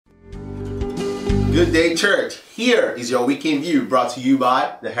Good day, church. Here is your weekend view brought to you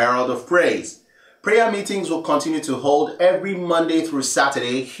by the Herald of Praise. Prayer meetings will continue to hold every Monday through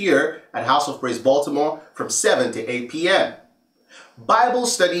Saturday here at House of Praise Baltimore from 7 to 8 p.m. Bible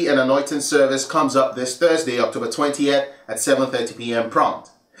study and anointing service comes up this Thursday, October 20th at 7:30 p.m.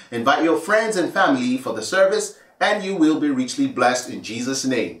 prompt. Invite your friends and family for the service and you will be richly blessed in Jesus'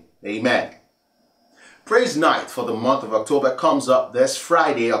 name. Amen. Praise Night for the month of October comes up this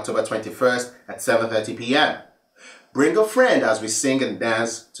Friday, October 21st at 7:30 p.m. Bring a friend as we sing and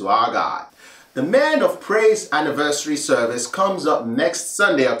dance to our God. The Man of Praise anniversary service comes up next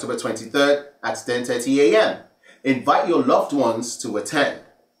Sunday, October 23rd at 10:30 a.m. Invite your loved ones to attend.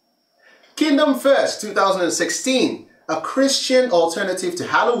 Kingdom First 2016, a Christian alternative to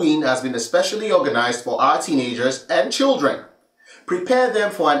Halloween, has been especially organized for our teenagers and children. Prepare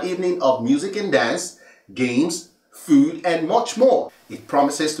them for an evening of music and dance, games, food, and much more. It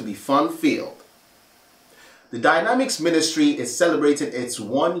promises to be fun-filled. The Dynamics Ministry is celebrating its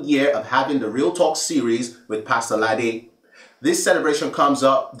 1 year of having the Real Talk series with Pastor Lade. This celebration comes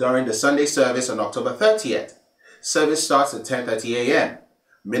up during the Sunday service on October 30th. Service starts at 10:30 a.m.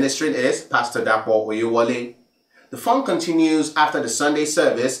 Ministering is Pastor Dapo Oyewole. The fun continues after the Sunday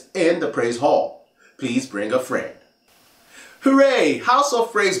service in the Praise Hall. Please bring a friend. Hooray! House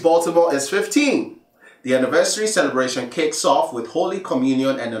of Praise Baltimore is 15. The anniversary celebration kicks off with Holy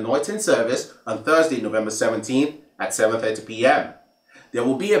Communion and Anointing service on Thursday, November 17th at 7:30 p.m. There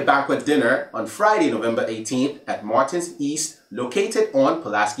will be a banquet dinner on Friday, November 18th at Martin's East, located on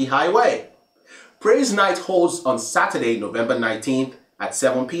Pulaski Highway. Praise Night holds on Saturday, November 19th at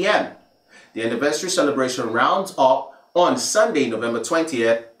 7 p.m. The anniversary celebration rounds up on Sunday, November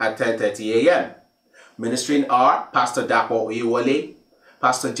 20th at 10:30 a.m. Ministering are Pastor Dapo Oyewole,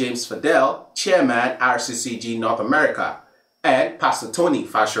 Pastor James Fidel, Chairman RCCG North America, and Pastor Tony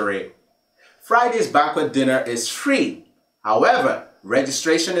Fashere. Friday's banquet dinner is free. However,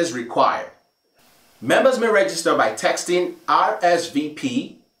 registration is required. Members may register by texting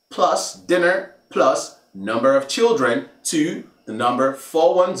RSVP plus dinner plus number of children to the number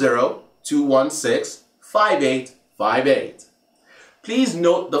 410-216-5858. Please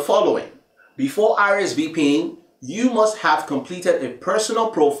note the following. Before RSVPing, you must have completed a personal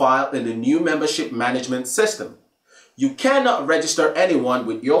profile in the new membership management system. You cannot register anyone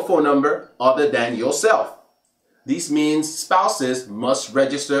with your phone number other than yourself. This means spouses must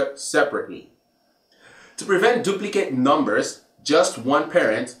register separately. To prevent duplicate numbers, just one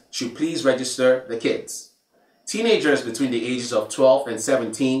parent should please register the kids. Teenagers between the ages of 12 and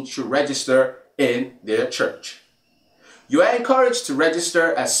 17 should register in their church. You are encouraged to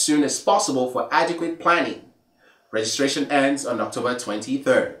register as soon as possible for adequate planning. Registration ends on October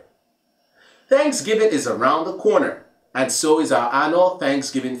 23rd. Thanksgiving is around the corner, and so is our annual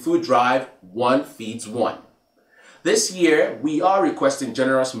Thanksgiving food drive, One Feeds One. This year, we are requesting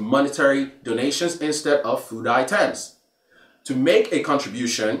generous monetary donations instead of food items. To make a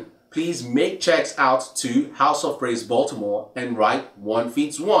contribution, please make checks out to House of Praise Baltimore and write One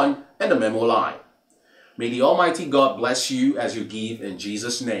Feeds One in the memo line. May the Almighty God bless you as you give in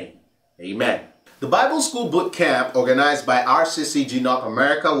Jesus' name. Amen. The Bible School Boot Camp organized by RCCG North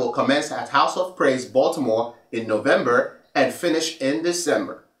America will commence at House of Praise Baltimore in November and finish in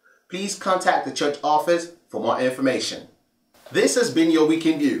December. Please contact the church office for more information. This has been your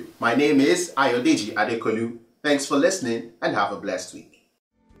Weekend View. My name is Ayodeji Adekolu. Thanks for listening and have a blessed week.